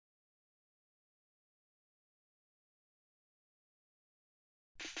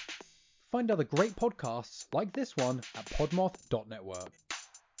Find other great podcasts like this one at podmoth.network.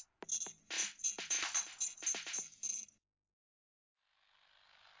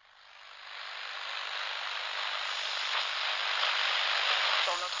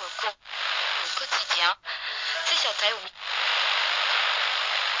 Dans notre au quotidien, ces châtaignes ou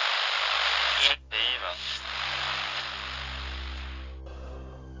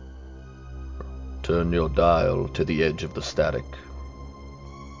Turn your dial to the edge of the static,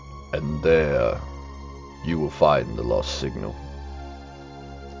 and there you will find the lost signal.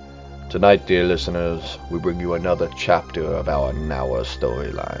 Tonight, dear listeners, we bring you another chapter of our Nauer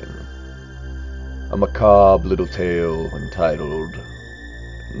storyline. A macabre little tale entitled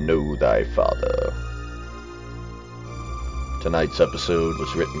Know Thy Father. Tonight's episode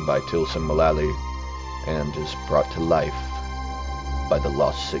was written by Tilson Mullally and is brought to life by the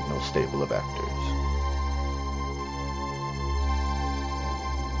Lost Signal stable of actors.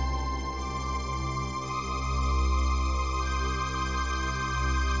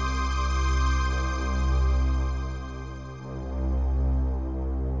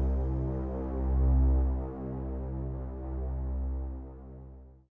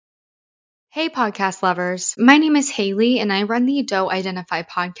 Hey podcast lovers, my name is Haley and I run the Don't Identify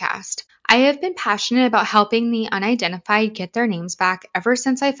podcast. I have been passionate about helping the unidentified get their names back ever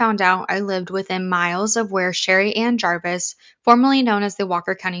since I found out I lived within miles of where Sherry Ann Jarvis, formerly known as the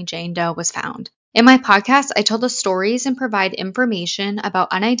Walker County Jane Doe, was found. In my podcast, I tell the stories and provide information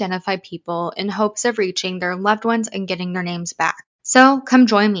about unidentified people in hopes of reaching their loved ones and getting their names back. So come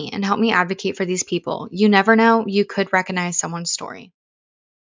join me and help me advocate for these people. You never know, you could recognize someone's story.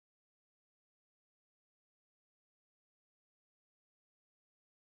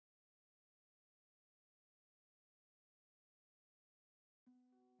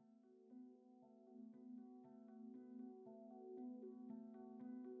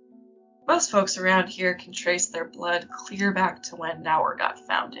 Most folks around here can trace their blood clear back to when Nauer got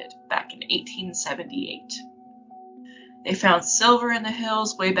founded, back in 1878. They found silver in the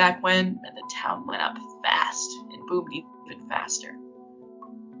hills way back when, and the town went up fast and boomed even faster.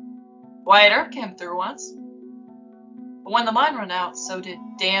 Wyatt Earp came through once. But when the mine ran out, so did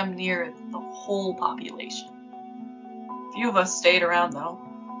damn near the whole population. Few of us stayed around, though.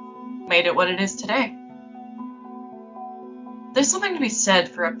 Made it what it is today. There's something to be said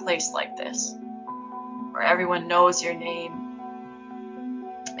for a place like this, where everyone knows your name.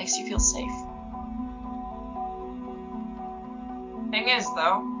 It makes you feel safe. Thing is,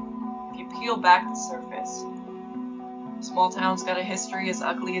 though, if you peel back the surface, small town's got a history as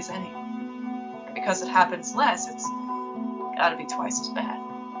ugly as any. And because it happens less, it's gotta be twice as bad.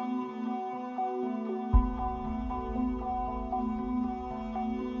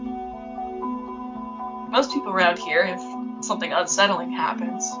 Most people around here, if something unsettling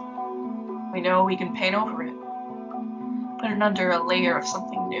happens, we know we can paint over it. Put it under a layer of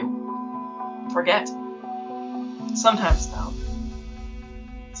something new. Forget. Sometimes, though.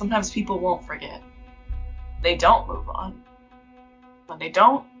 Sometimes people won't forget. They don't move on. When they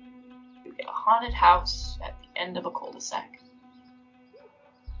don't, you get a haunted house at the end of a cul-de-sac.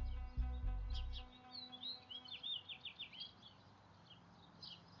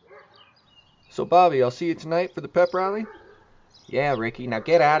 So, Bobby, I'll see you tonight for the pep rally? Yeah, Ricky, now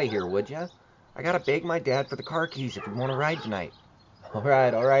get out of here, would ya? I gotta beg my dad for the car keys if we want to ride tonight.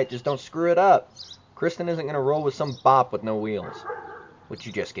 Alright, just don't screw it up. Kristen isn't gonna roll with some bop with no wheels. Would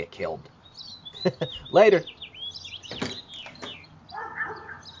you just get killed? Later.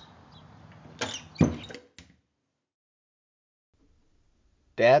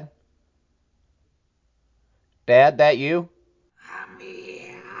 Dad? Dad, that you?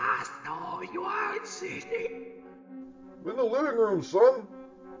 I'm in the living room, son.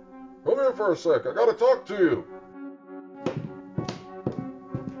 Come in for a sec. I gotta talk to you.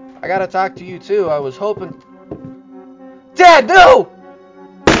 I gotta talk to you too. I was hoping... Dad, no!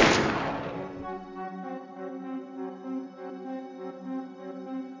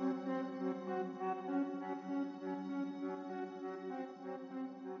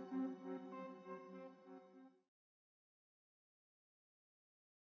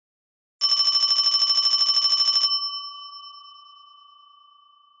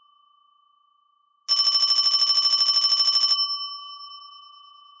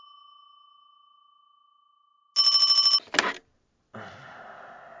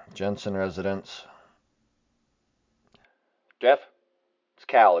 Jensen residence. Jeff? It's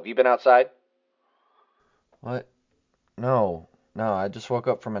Cal. Have you been outside? What? No, I just woke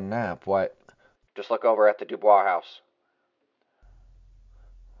up from a nap. What? Just look over at the Dubois house.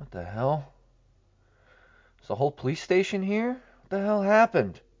 What the hell? Is the whole police station here? What the hell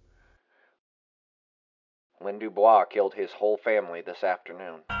happened? Lynn Dubois killed his whole family this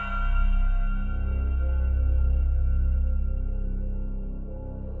afternoon.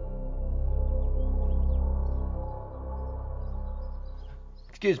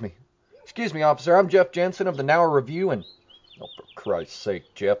 Excuse me, officer. I'm Jeff Jensen of the Nauer Review, and... Oh, for Christ's sake,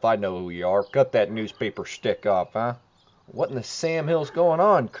 Jeff, I know who you are. Cut that newspaper shtick off, huh? What in the Sam Hill's going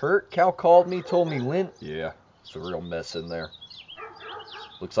on, Kurt? Cal called me, told me Lynn... Yeah, it's a real mess in there.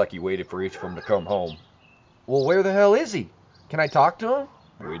 Looks like he waited for each of them to come home. Well, where the hell is he? Can I talk to him?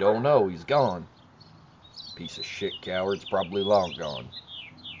 We don't know. He's gone. Piece of shit coward's probably long gone.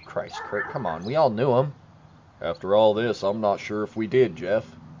 Christ, Kurt, come on. We all knew him. After all this, I'm not sure if we did, Jeff.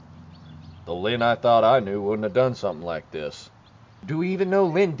 The Lynn I thought I knew wouldn't have done something like this. Do we even know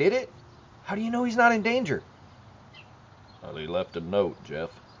Lynn did it? How do you know he's not in danger? Well, he left a note, Jeff.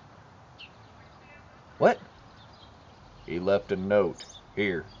 What? He left a note.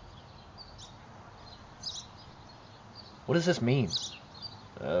 Here. What does this mean?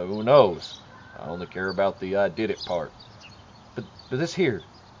 Who knows? I only care about the I did it part. But this here,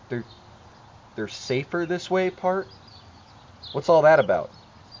 they're safer this way part? What's all that about?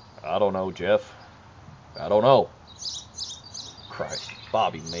 I don't know, Jeff. I don't know. Christ,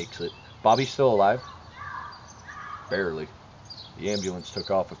 Bobby makes it. Bobby's still alive? Barely. The ambulance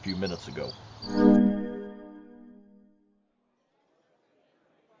took off a few minutes ago.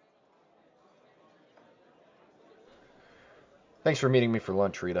 Thanks for meeting me for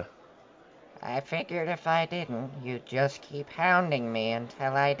lunch, Rita. I figured if I didn't, you'd just keep hounding me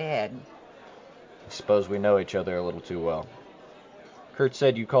until I did. I suppose we know each other a little too well. Kurt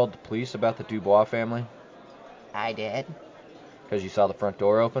said you called the police about the Dubois family? I did? Because you saw the front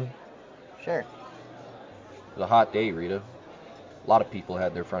door open? Sure. It was a hot day, Rita. A lot of people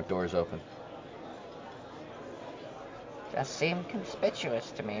had their front doors open. Just seemed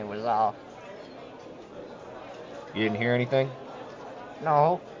conspicuous to me was all. You didn't hear anything?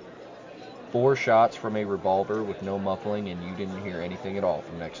 No. 4 shots from a revolver with no muffling, and you didn't hear anything at all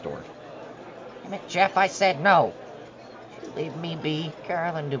from next door. Damn it, Jeff, I said no. Leave me be.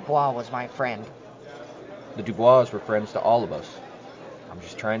 Carolyn Dubois was my friend. The Dubois were friends to all of us. I'm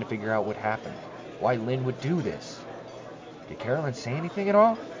just trying to figure out what happened. Why Lynn would do this. Did Carolyn say anything at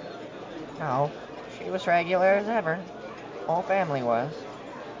all? No. She was regular as ever. Whole family was.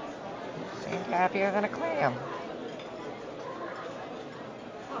 Seemed happier than a clam.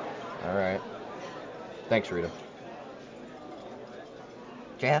 All right. Thanks, Rita.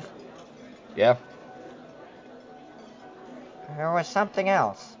 Jeff, Yeah? there was something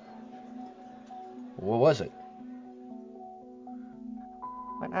else. What was it?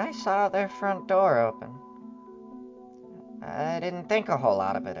 When I saw their front door open, I didn't think a whole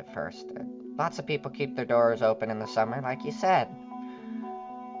lot of it at first. Lots of people keep their doors open in the summer, like you said.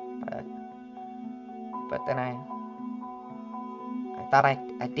 But then I thought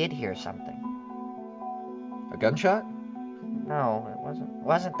I did hear something. A gunshot? No, it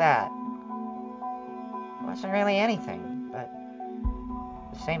wasn't that. It wasn't really anything, but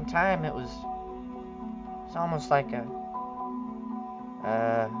at the same time it was almost like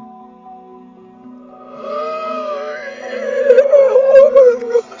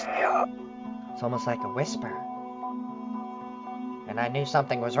it's almost like a whisper. And I knew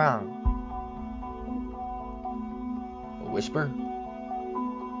something was wrong. A whisper?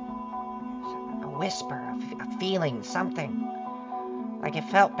 A whisper, a feeling, something. Like it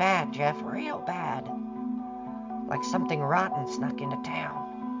felt bad, Jeff, real bad. Like something rotten snuck into town.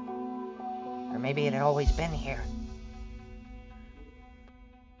 Or maybe it had always been here.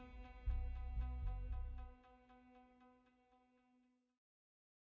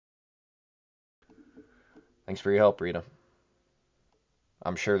 Thanks for your help, Rita.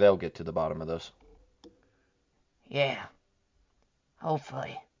 I'm sure they'll get to the bottom of this. Yeah.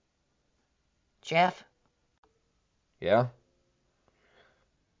 Hopefully. Jeff, Yeah?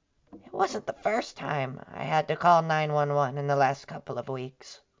 it wasn't the first time I had to call 911 in the last couple of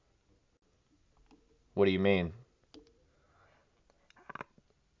weeks. What do you mean?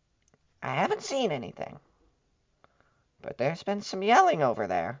 I haven't seen anything. But there's been some yelling over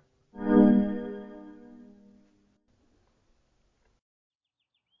there.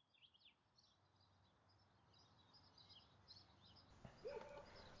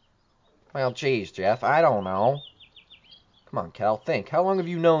 Well, geez, Jeff, I don't know. Come on, Cal, think. How long have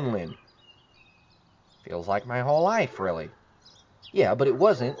you known Lynn? Feels like my whole life, really. Yeah, but it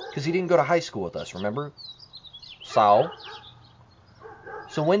wasn't, because he didn't go to high school with us, remember? So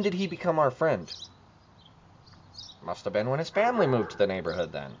when did he become our friend? Must have been when his family moved to the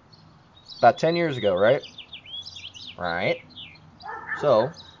neighborhood then. About 10 years ago, right? Right.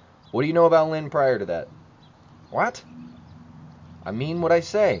 So, what do you know about Lynn prior to that? What? I mean what I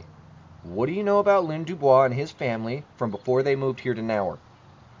say. What do you know about Lynn Dubois and his family from before they moved here to Nauer?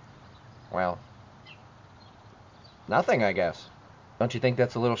 Well, nothing, I guess. Don't you think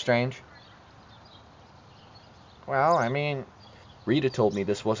that's a little strange? Well, I mean, Rita told me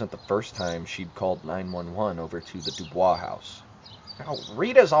this wasn't the first time she'd called 911 over to the Dubois house. Now,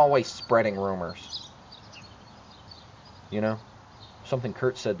 Rita's always spreading rumors. You know, something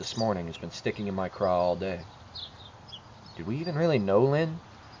Kurt said this morning has been sticking in my craw all day. Did we even really know Lynn?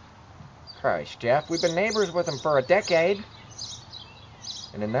 Christ, Jeff, we've been neighbors with him for a decade.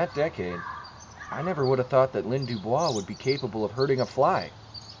 And in that decade, I never would have thought that Lynn Dubois would be capable of hurting a fly.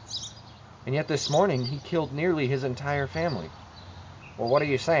 And yet this morning, he killed nearly his entire family. Well, what are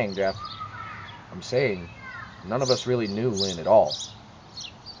you saying, Jeff? I'm saying none of us really knew Lynn at all.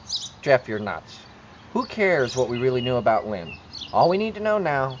 Jeff, you're nuts. Who cares what we really knew about Lynn? All we need to know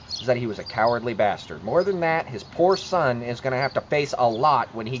now is that he was a cowardly bastard. More than that, his poor son is going to have to face a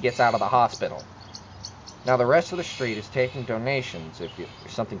lot when he gets out of the hospital. Now, the rest of the street is taking donations. There's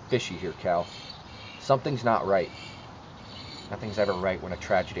something fishy here, Cal. Something's not right. Nothing's ever right when a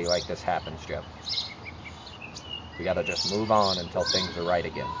tragedy like this happens, Jeff. We gotta just move on until things are right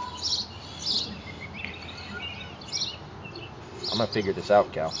again. I'm gonna figure this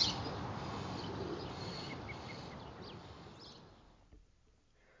out, Cal.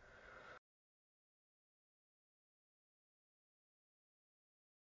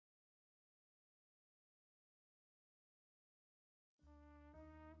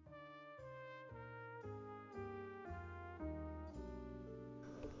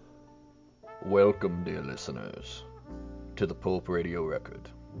 Welcome, dear listeners, to the Pulp Radio Record.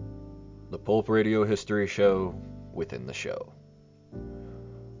 The Pulp Radio History Show within the show.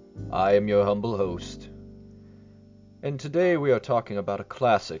 I am your humble host, and today we are talking about a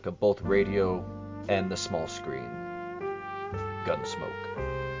classic of both radio and the small screen, Gunsmoke.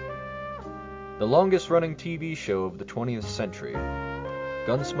 The longest-running TV show of the 20th century,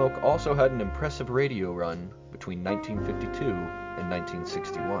 Gunsmoke also had an impressive radio run between 1952 and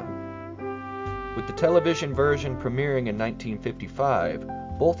 1961. With the television version premiering in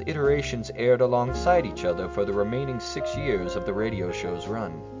 1955, both iterations aired alongside each other for the remaining 6 years of the radio show's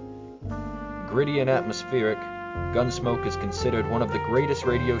run. Gritty and atmospheric, Gunsmoke is considered one of the greatest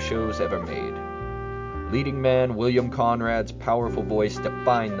radio shows ever made. Leading man William Conrad's powerful voice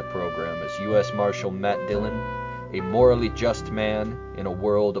defined the program as U.S. Marshal Matt Dillon, a morally just man in a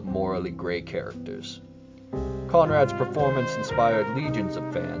world of morally gray characters. Conrad's performance inspired legions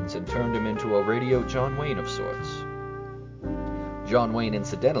of fans and turned him into a radio John Wayne of sorts. John Wayne,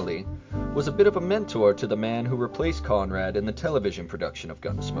 incidentally, was a bit of a mentor to the man who replaced Conrad in the television production of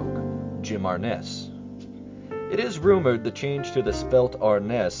Gunsmoke, Jim Arness. It is rumored the change to the spelt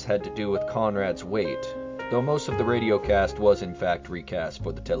Arness had to do with Conrad's weight, though most of the radio cast was in fact recast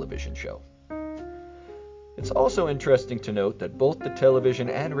for the television show. It's also interesting to note that both the television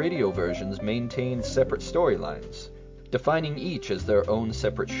and radio versions maintained separate storylines, defining each as their own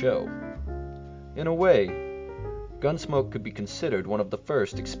separate show. In a way, Gunsmoke could be considered one of the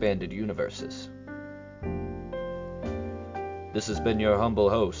first expanded universes. This has been your humble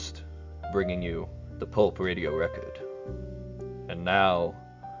host, bringing you the Pulp Radio Record. And now,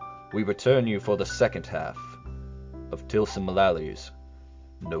 we return you for the second half of Tilson Mullally's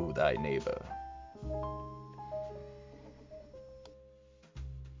Know Thy Neighbor.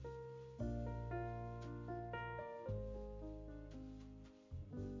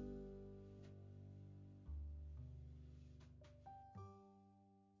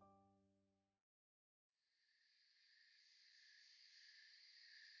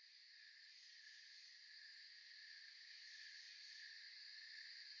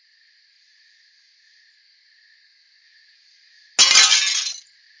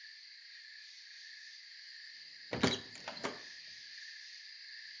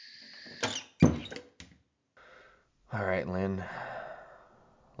 All right, Lynn.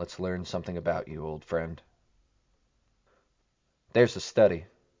 Let's learn something about you, old friend. There's the study.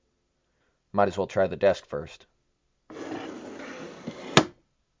 Might as well try the desk first.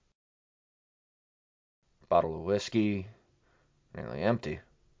 Bottle of whiskey. Nearly empty.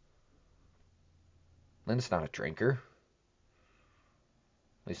 Lynn's not a drinker.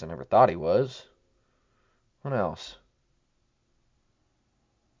 At least I never thought he was. What else?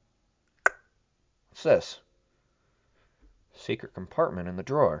 What's this? Secret compartment in the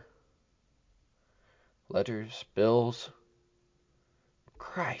drawer. Ledgers, bills.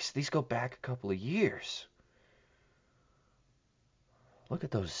 Christ, these go back a couple of years. Look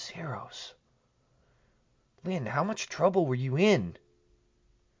at those zeros. Lynn, how much trouble were you in?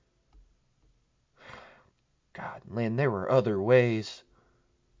 God, Lynn, there were other ways.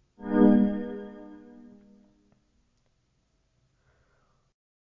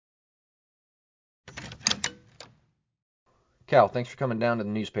 Cal, thanks for coming down to the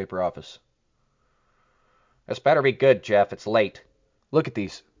newspaper office. This better be good, Jeff. It's late. Look at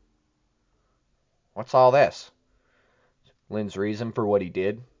these. What's all this? Lynn's reason for what he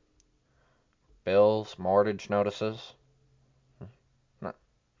did? Bills, mortgage notices?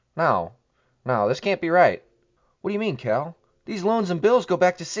 No, this can't be right. What do you mean, Cal? These loans and bills go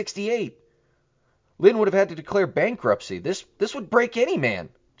back to '68. Lynn would have had to declare bankruptcy. This would break any man.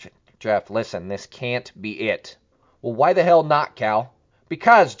 Jeff, listen, this can't be it. Well, why the hell not, Cal?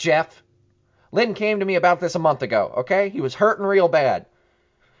 Because, Jeff, Lynn came to me about this a month ago, okay? He was hurting real bad.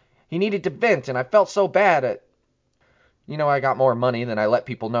 He needed to vent, and I felt so bad. I got more money than I let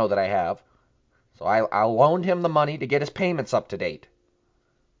people know that I have. So I loaned him the money to get his payments up to date.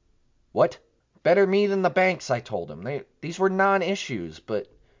 What? Better me than the banks, I told him. These were non-issues, but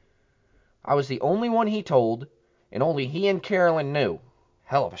I was the only one he told, and only he and Carolyn knew.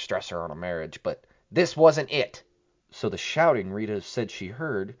 Hell of a stressor on a marriage, but this wasn't it. So the shouting Rita said she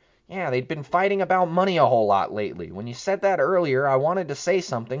heard, yeah, they'd been fighting about money a whole lot lately. When you said that earlier, I wanted to say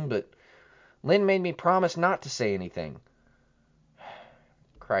something, but Lynn made me promise not to say anything.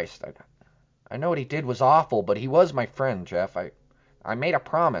 Christ, I know what he did was awful, but he was my friend, Jeff. I made a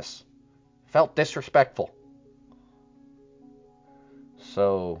promise. Felt disrespectful.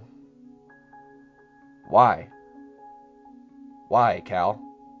 So, why? Why, Cal?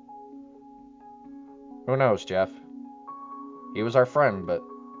 Who knows, Jeff? He was our friend, but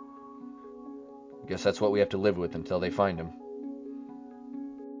I guess that's what we have to live with until they find him.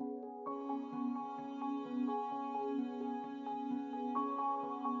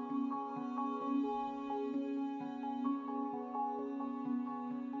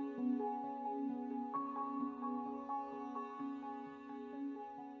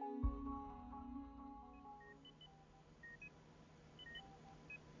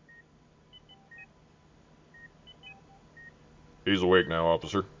 He's awake now,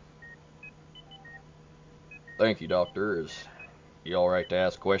 officer. Thank you, Doctor. Is he alright to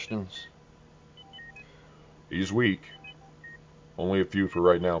ask questions? He's weak. Only a few for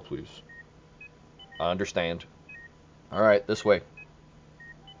right now, please. I understand. Alright, this way.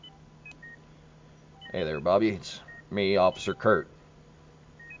 Hey there, Bobby. It's me, Officer Kurt.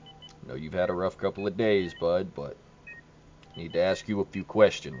 I know you've had a rough couple of days, bud, but I need to ask you a few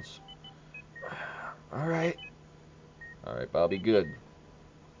questions. Alright, Bobby, good.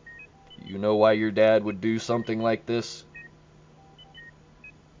 You know why your dad would do something like this?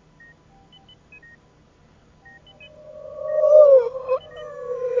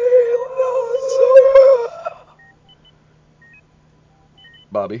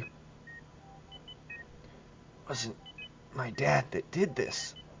 Bobby? It wasn't my dad that did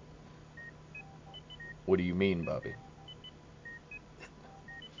this. What do you mean, Bobby?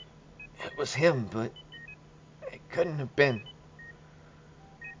 It was him, but it couldn't have been.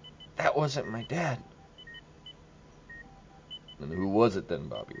 That wasn't my dad. And who was it then,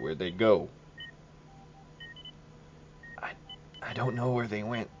 Bobby? Where'd they go? I don't know where they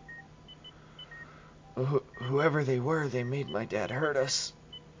went. Whoever they were, they made my dad hurt us.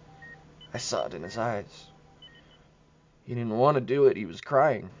 I saw it in his eyes. He didn't want to do it. He was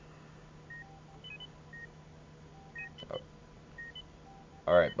crying. Oh.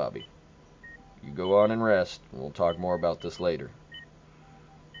 All right, Bobby. You go on and rest. We'll talk more about this later.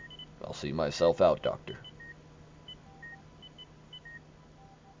 I'll see myself out, Doctor.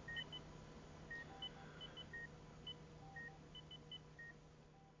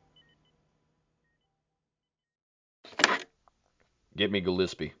 Get me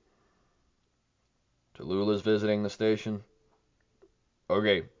Gillespie. Tallulah's visiting the station?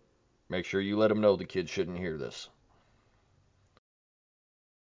 Okay. Make sure you let him know the kids shouldn't hear this.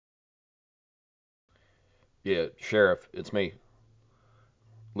 Yeah, Sheriff, it's me.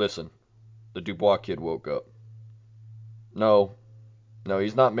 Listen, the Dubois kid woke up. No,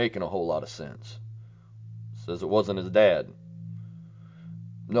 he's not making a whole lot of sense. Says it wasn't his dad.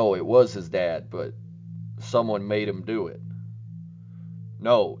 No, it was his dad, but someone made him do it.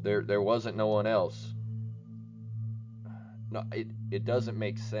 No, there wasn't no one else. No, it doesn't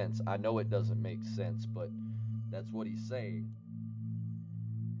make sense. I know it doesn't make sense, but that's what he's saying.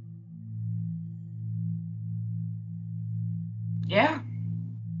 Yeah.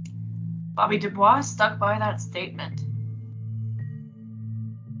 Bobby Dubois stuck by that statement.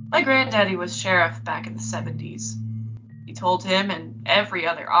 My granddaddy was sheriff back in the 70s. He told him and every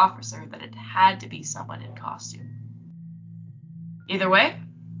other officer that it had to be someone in costume. Either way,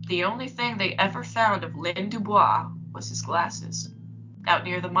 The only thing they ever found of Lynn Dubois was his glasses, out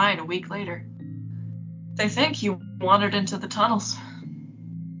near the mine a week later. They think he wandered into the tunnels.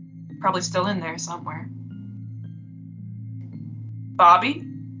 Probably still in there somewhere. Bobby?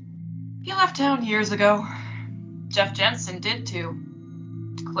 He left town years ago. Jeff Jensen did too.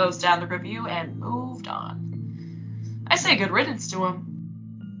 Closed down the review and moved on. I say good riddance to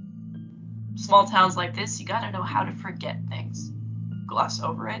him. Small towns like this, you gotta know how to forget things. Gloss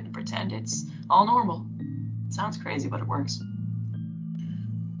over it and pretend it's all normal. It sounds crazy, but it works.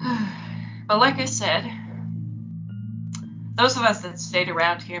 But like I said, those of us that stayed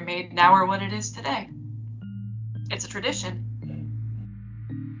around here made Nauer what it is today. It's a tradition.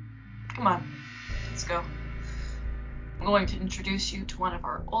 Come on, let's go. I'm going to introduce you to one of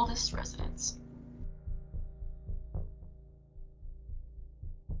our oldest residents.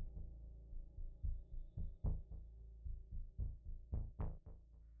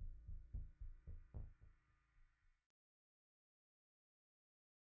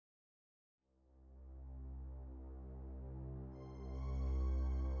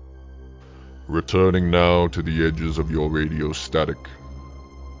 Returning now to the edges of your radio static.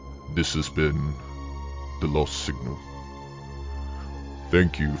 This has been The Lost Signal.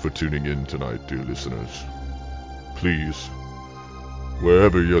 Thank you for tuning in tonight, dear listeners. Please,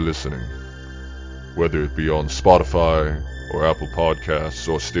 wherever you're listening, whether it be on Spotify or Apple Podcasts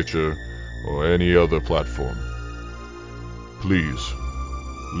or Stitcher or any other platform, please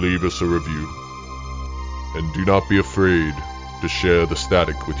leave us a review. And do not be afraid to share the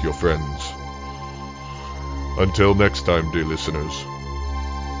static with your friends. Until next time, dear listeners,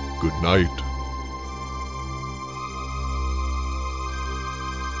 good night.